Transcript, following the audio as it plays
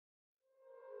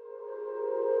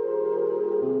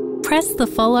press the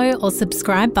follow or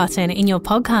subscribe button in your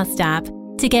podcast app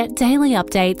to get daily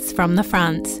updates from the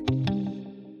front.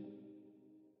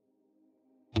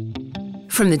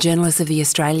 From the Journalists of The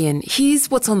Australian, here's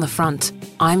what's on the front.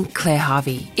 I'm Claire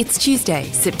Harvey. It's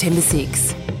Tuesday, September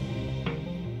 6.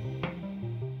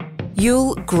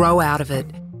 You'll grow out of it.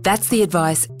 That's the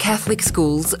advice Catholic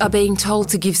schools are being told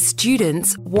to give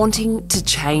students wanting to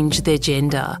change their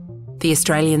gender. The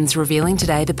Australian's revealing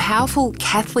today the powerful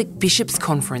Catholic Bishops'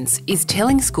 Conference is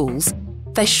telling schools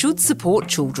they should support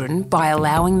children by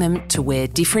allowing them to wear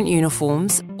different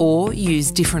uniforms or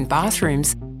use different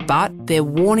bathrooms, but they're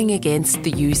warning against the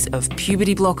use of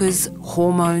puberty blockers,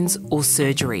 hormones or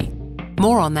surgery.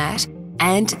 More on that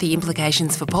and the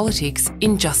implications for politics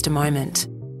in just a moment.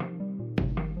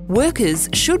 Workers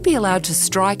should be allowed to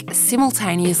strike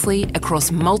simultaneously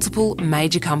across multiple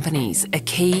major companies, a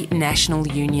key national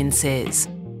union says.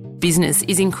 Business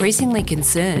is increasingly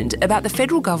concerned about the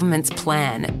federal government's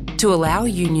plan to allow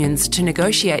unions to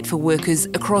negotiate for workers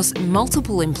across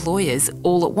multiple employers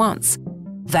all at once.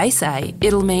 They say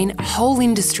it'll mean whole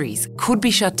industries could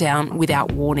be shut down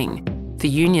without warning. The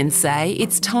unions say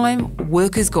it's time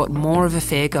workers got more of a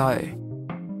fair go.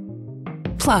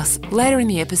 Plus, later in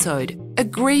the episode, a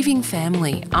grieving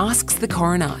family asks the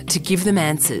coroner to give them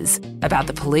answers about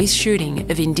the police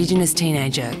shooting of Indigenous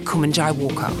teenager Kumanjai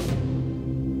Walker.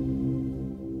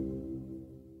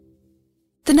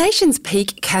 The nation's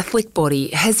peak Catholic body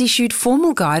has issued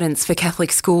formal guidance for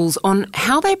Catholic schools on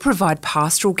how they provide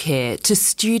pastoral care to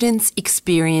students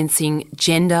experiencing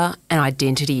gender and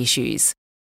identity issues.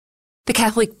 The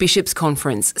Catholic Bishops'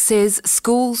 Conference says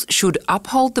schools should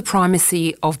uphold the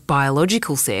primacy of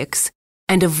biological sex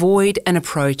and avoid an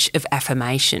approach of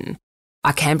affirmation.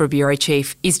 Our Canberra Bureau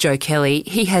Chief is Joe Kelly.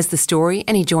 He has the story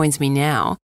and he joins me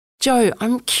now. Joe,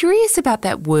 I'm curious about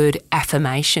that word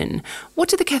affirmation. What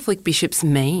do the Catholic bishops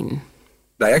mean?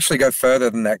 They actually go further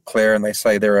than that, Claire, and they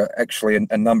say there are actually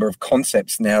a number of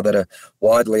concepts now that are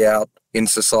widely out in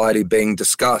society being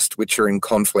discussed, which are in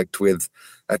conflict with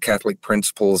Catholic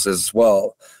principles as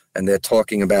well. And they're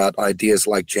talking about ideas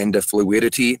like gender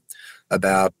fluidity,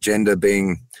 about gender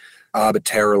being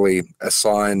arbitrarily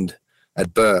assigned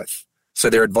at birth. So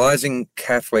they're advising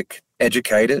Catholic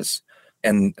educators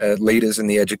and leaders in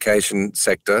the education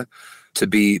sector to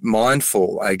be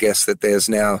mindful, I guess, that there's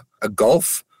now a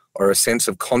gulf or a sense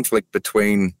of conflict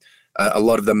between a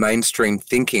lot of the mainstream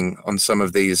thinking on some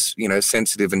of these,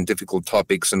 sensitive and difficult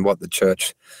topics and what the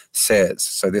church says.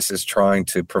 So this is trying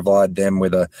to provide them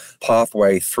with a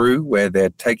pathway through where they're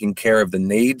taking care of the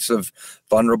needs of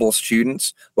vulnerable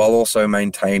students while also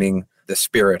maintaining the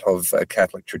spirit of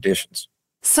Catholic traditions.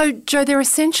 So, Joe, they're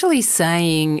essentially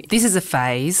saying this is a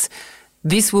phase,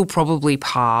 this will probably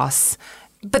pass,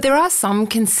 but there are some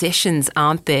concessions,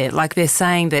 aren't there? Like they're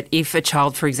saying that if a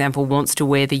child, for example, wants to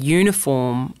wear the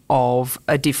uniform of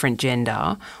a different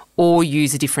gender or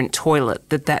use a different toilet,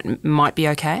 that might be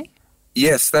okay?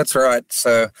 Yes, that's right.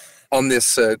 So on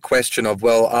this question of,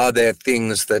 are there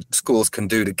things that schools can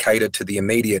do to cater to the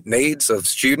immediate needs of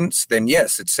students? Then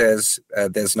yes, it says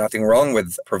there's nothing wrong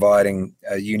with providing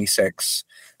unisex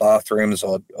bathrooms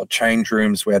or change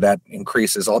rooms where that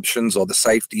increases options or the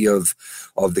safety of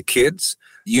the kids.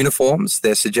 Uniforms,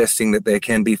 they're suggesting that there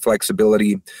can be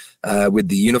flexibility with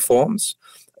the uniforms.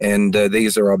 And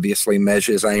these are obviously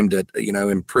measures aimed at,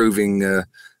 improving the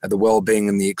well-being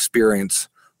and the experience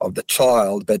of the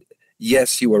child. But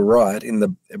yes, you were right. In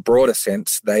the broader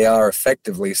sense, they are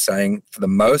effectively saying, for the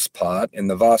most part, in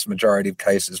the vast majority of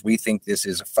cases, we think this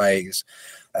is a phase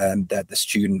that the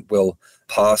student will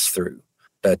pass through.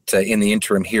 But in the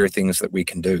interim, here are things that we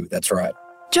can do. That's right.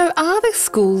 Joe, are the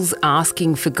schools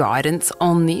asking for guidance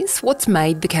on this? What's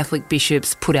made the Catholic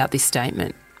bishops put out this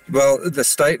statement? Well, the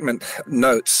statement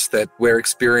notes that we're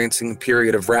experiencing a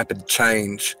period of rapid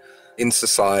change in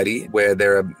society where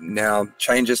there are now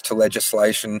changes to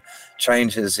legislation,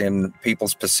 changes in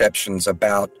people's perceptions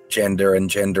about gender and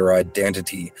gender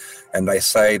identity. And they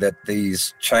say that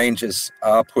these changes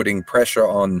are putting pressure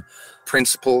on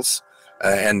principals,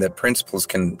 and that principals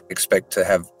can expect to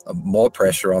have more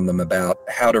pressure on them about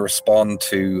how to respond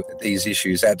to these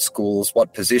issues at schools,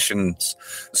 what positions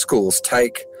schools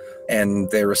take, and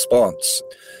their response.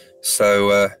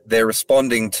 So they're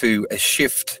responding to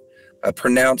a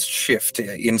pronounced shift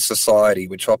in society,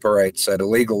 which operates at a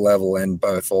legal level and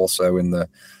both also in the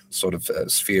sort of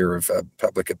sphere of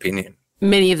public opinion.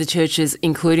 Many of the churches,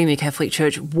 including the Catholic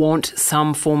Church, want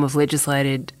some form of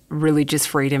legislated religious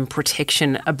freedom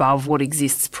protection above what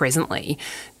exists presently.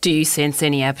 Do you sense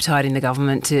any appetite in the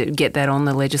government to get that on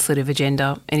the legislative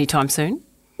agenda anytime soon?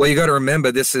 Well, you've got to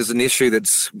remember this is an issue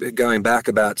that's going back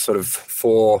about sort of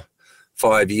four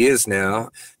 5 years now.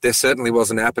 There certainly was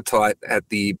an appetite at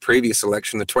the previous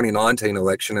election, the 2019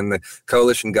 election, and the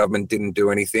coalition government didn't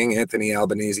do anything. Anthony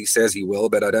Albanese says he will,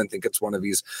 but I don't think it's one of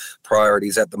his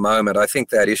priorities at the moment. I think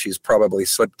that issue's probably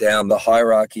slipped down the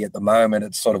hierarchy at the moment.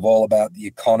 It's sort of all about the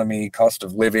economy, cost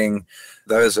of living.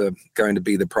 Those are going to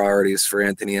be the priorities for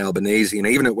Anthony Albanese. And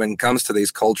even when it comes to these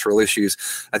cultural issues,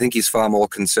 I think he's far more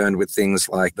concerned with things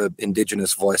like the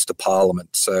Indigenous voice to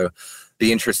Parliament. So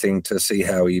be interesting to see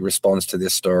how he responds to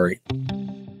this story.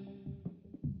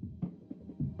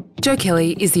 Joe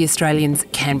Kelly is the Australian's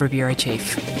Canberra Bureau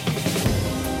Chief.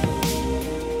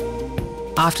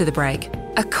 After the break,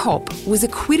 a cop was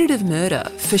acquitted of murder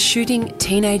for shooting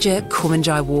teenager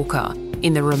Kumanjai Walker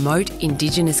in the remote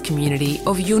Indigenous community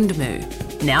of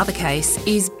Yuendumu. Now the case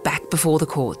is back before the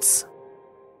courts.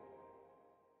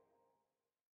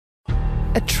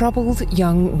 A troubled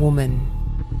young woman.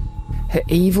 Her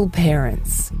evil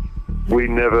parents. We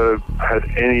never had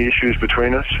any issues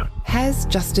between us. Has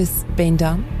justice been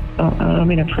done?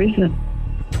 I'm in a prison.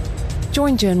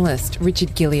 Join journalist Richard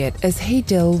Gilliatt as he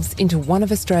delves into one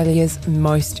of Australia's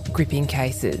most gripping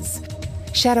cases.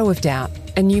 Shadow of Doubt,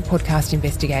 a new podcast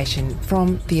investigation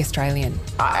from The Australian.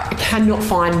 I cannot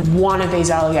find one of these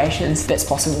allegations that's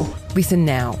possible. Listen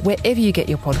now, wherever you get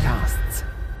your podcasts.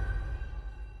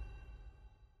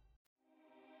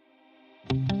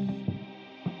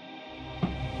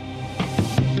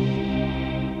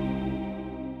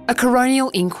 A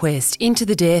coronial inquest into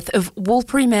the death of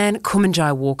Warlpiri man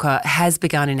Kumanjai Walker has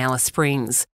begun in Alice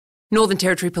Springs. Northern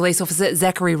Territory Police Officer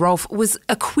Zachary Rolfe was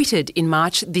acquitted in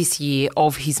March this year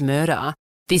of his murder.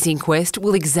 This inquest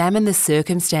will examine the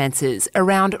circumstances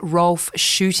around Rolfe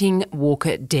shooting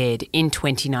Walker dead in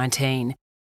 2019.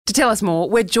 To tell us more,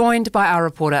 we're joined by our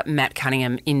reporter Matt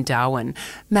Cunningham in Darwin.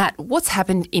 Matt, what's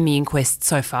happened in the inquest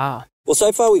so far? Well,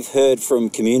 so far we've heard from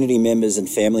community members and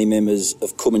family members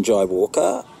of Kumanjai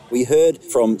Walker. We heard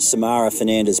from Samara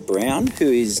Fernandez-Brown, who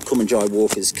is Kumanjai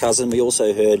Walker's cousin. We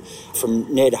also heard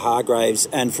from Ned Hargraves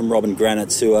and from Robin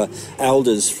Granitz, who are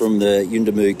elders from the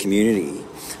Yuendumu community.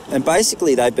 And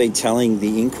basically they've been telling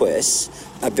the inquest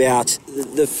about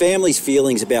the family's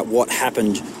feelings about what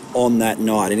happened on that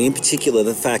night, and in particular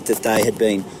the fact that they had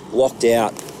been locked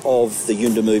out of the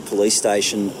Yuendumu police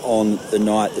station on the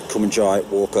night that Kumanjai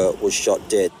Walker was shot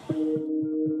dead.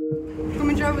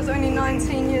 Kumanjai was only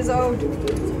 19 years old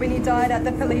when he died at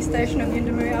the police station of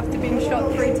Yuendumu after being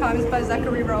shot 3 times by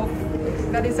Zachary Rolfe.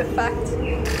 That is a fact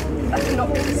that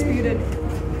cannot be disputed.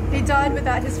 He died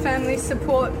without his family's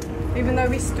support, even though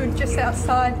we stood just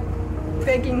outside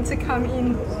begging to come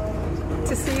in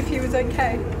to see if he was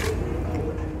okay.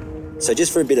 So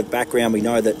just for a bit of background, we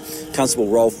know that Constable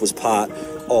Rolfe was part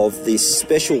of this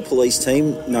special police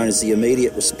team known as the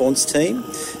Immediate Response Team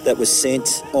that was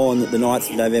sent on the 9th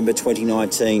of November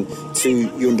 2019 to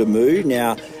Yuendumu.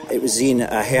 Now, it was in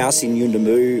a house in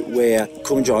Yuendumu where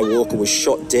Kumanjai Walker was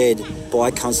shot dead by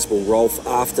Constable Rolfe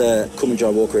after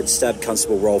Kumanjai Walker had stabbed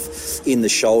Constable Rolfe in the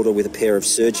shoulder with a pair of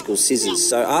surgical scissors.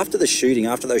 So after the shooting,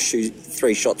 after those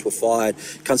 3 shots were fired,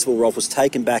 Constable Rolfe was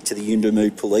taken back to the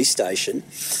Yuendumu police station.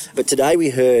 But today we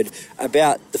heard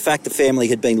about the fact the family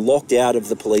had been locked out of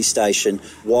the police station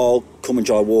while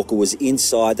Kumanjai Walker was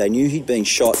inside. They knew he'd been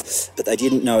shot, but they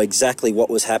didn't know exactly what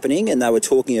was happening, and they were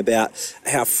talking about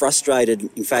how frustrated,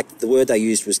 in fact, the word they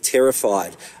used was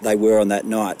terrified, they were on that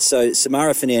night. So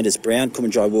Samara Fernandez-Brown,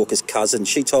 Kumanjai Walker's cousin,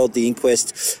 she told the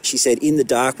inquest, she said, "In the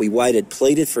dark we waited,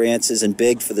 pleaded for answers and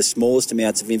begged for the smallest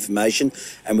amounts of information,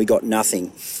 and we got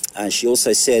nothing." She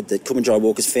also said that Kumanjai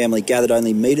Walker's family gathered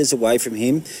only metres away from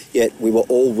him, yet we were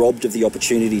all robbed of the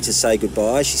opportunity to say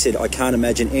goodbye. She said, "I can't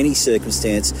imagine any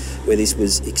circumstance where this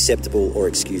was acceptable or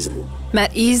excusable."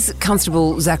 Matt, is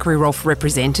Constable Zachary Rolfe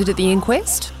represented at the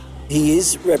inquest? He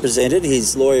is represented.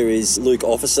 His lawyer is Luke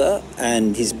Officer,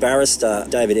 and his barrister,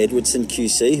 David Edwardson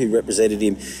QC, who represented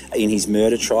him in his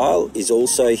murder trial, is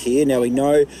also here. Now, we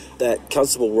know that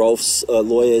Constable Rolfe's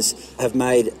lawyers have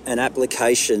made an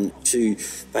application to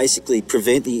basically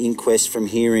prevent the inquest from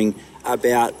hearing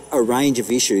about a range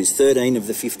of issues, 13 of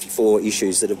the 54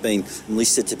 issues that have been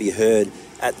listed to be heard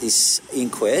at this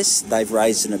inquest. They've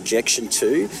raised an objection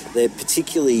to. They're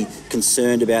particularly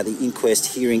concerned about the inquest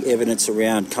hearing evidence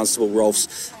around Constable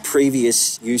Rolfe's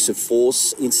previous use of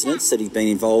force incidents that he's been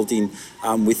involved in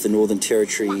with the Northern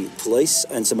Territory Police,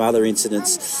 and some other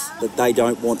incidents that they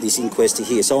don't want this inquest to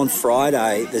hear. So on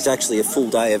Friday, there's actually a full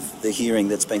day of the hearing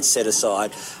that's been set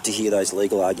aside to hear those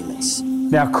legal arguments.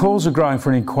 Now, calls are growing for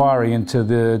an inquiry into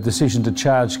the decision to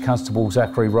charge Constable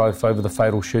Zachary Rolfe over the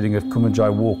fatal shooting of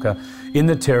Kumanjai Walker in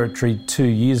the Territory 2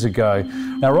 years ago.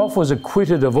 Now, Rolfe was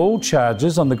acquitted of all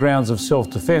charges on the grounds of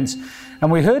self-defence,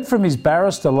 and we heard from his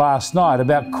barrister last night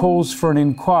about calls for an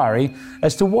inquiry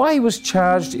as to why he was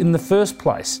charged in the first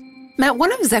place. Matt,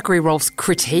 one of Zachary Rolfe's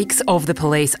critiques of the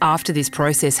police after this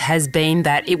process has been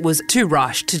that it was too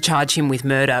rushed to charge him with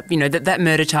murder. You know, that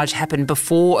murder charge happened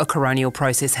before a coronial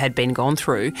process had been gone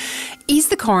through. Is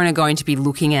the coroner going to be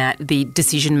looking at the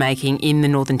decision-making in the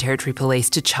Northern Territory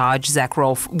Police to charge Zach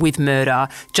Rolfe with murder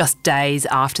just days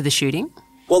after the shooting?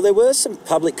 Well, there were some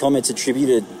public comments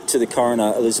attributed to the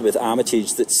coroner, Elizabeth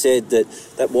Armitage, that said that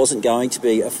that wasn't going to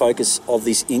be a focus of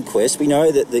this inquest. We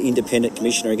know that the Independent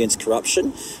Commissioner Against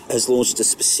Corruption has launched a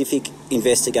specific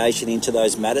investigation into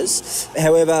those matters.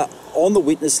 However, on the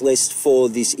witness list for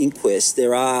this inquest,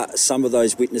 there are some of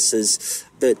those witnesses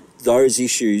that those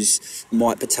issues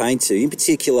might pertain to. In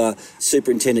particular,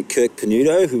 Superintendent Kirk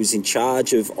Panuto, who was in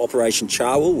charge of Operation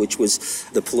Charwell, which was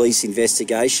the police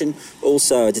investigation.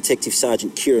 Also, Detective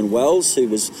Sergeant Kieran Wells, who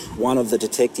was one of the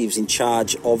detectives in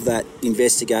charge of that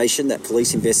investigation, that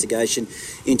police investigation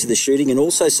into the shooting, and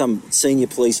also some senior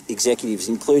police executives,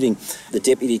 including the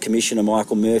Deputy Commissioner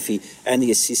Michael Murphy and the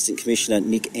Assistant Commissioner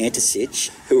Nick Antisich,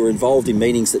 who were involved in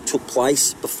meetings that took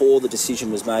place before the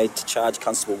decision was made to charge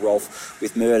Constable Rolfe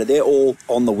with murder. They're all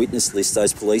on the witness list,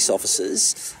 those police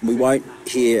officers. We won't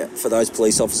hear for those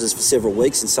police officers for several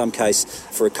weeks, in some case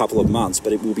for a couple of months,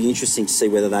 but it will be interesting to see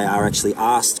whether they are actually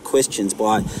asked questions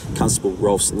by Constable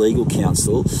Rolfe's legal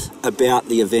counsel about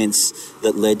the events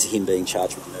that led to him being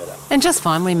charged with murder. And just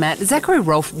finally, Matt, Zachary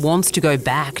Rolfe wants to go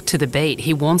back to the beat.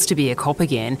 He wants to be a cop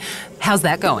again. How's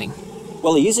that going?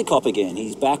 Well, he is a cop again.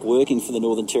 He's back working for the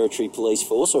Northern Territory Police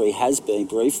Force, or he has been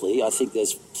briefly. I think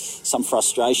there's some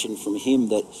frustration from him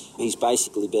that he's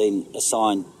basically been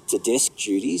assigned to desk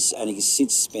duties and he's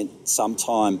since spent some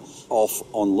time off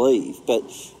on leave. But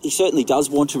he certainly does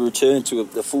want to return to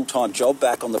the full-time job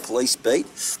back on the police beat.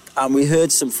 We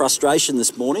heard some frustration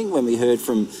this morning when we heard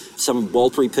from some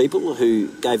Walpurgis people who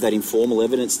gave that informal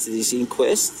evidence to this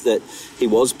inquest that he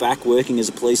was back working as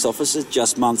a police officer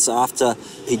just months after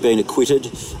he'd been acquitted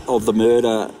of the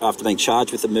murder, after being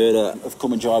charged with the murder of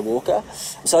Kumanjai Walker.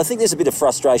 So I think there's a bit of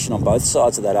frustration on both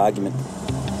sides of that argument.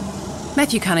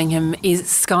 Matthew Cunningham is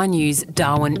Sky News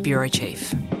Darwin Bureau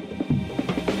Chief.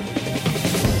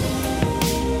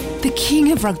 The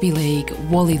King of Rugby League,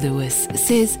 Wally Lewis,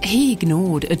 says he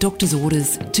ignored a doctor's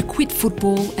orders to quit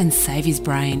football and save his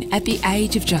brain at the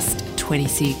age of just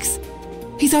 26.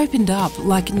 He's opened up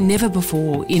like never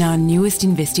before in our newest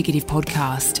investigative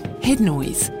podcast, Head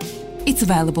Noise. It's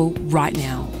available right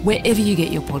now, wherever you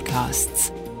get your podcasts.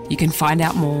 You can find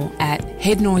out more at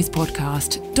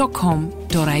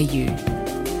headnoisepodcast.com.au.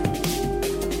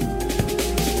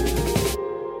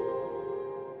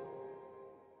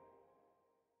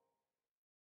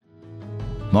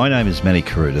 My name is Manny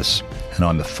Carudis, and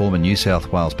I'm a former New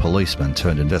South Wales policeman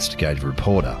turned investigative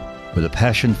reporter with a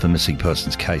passion for missing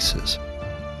persons cases.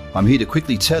 I'm here to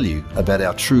quickly tell you about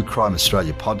our True Crime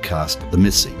Australia podcast, The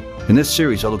Missing. In this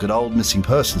series, I look at old missing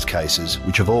persons cases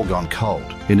which have all gone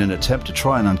cold in an attempt to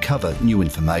try and uncover new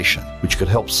information which could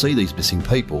help see these missing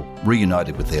people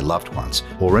reunited with their loved ones,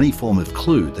 or any form of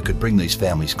clue that could bring these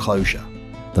families closure.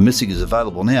 The Missing is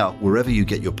available now wherever you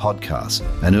get your podcasts,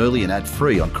 and early and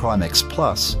ad-free on Crimex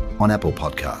Plus on Apple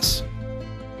Podcasts.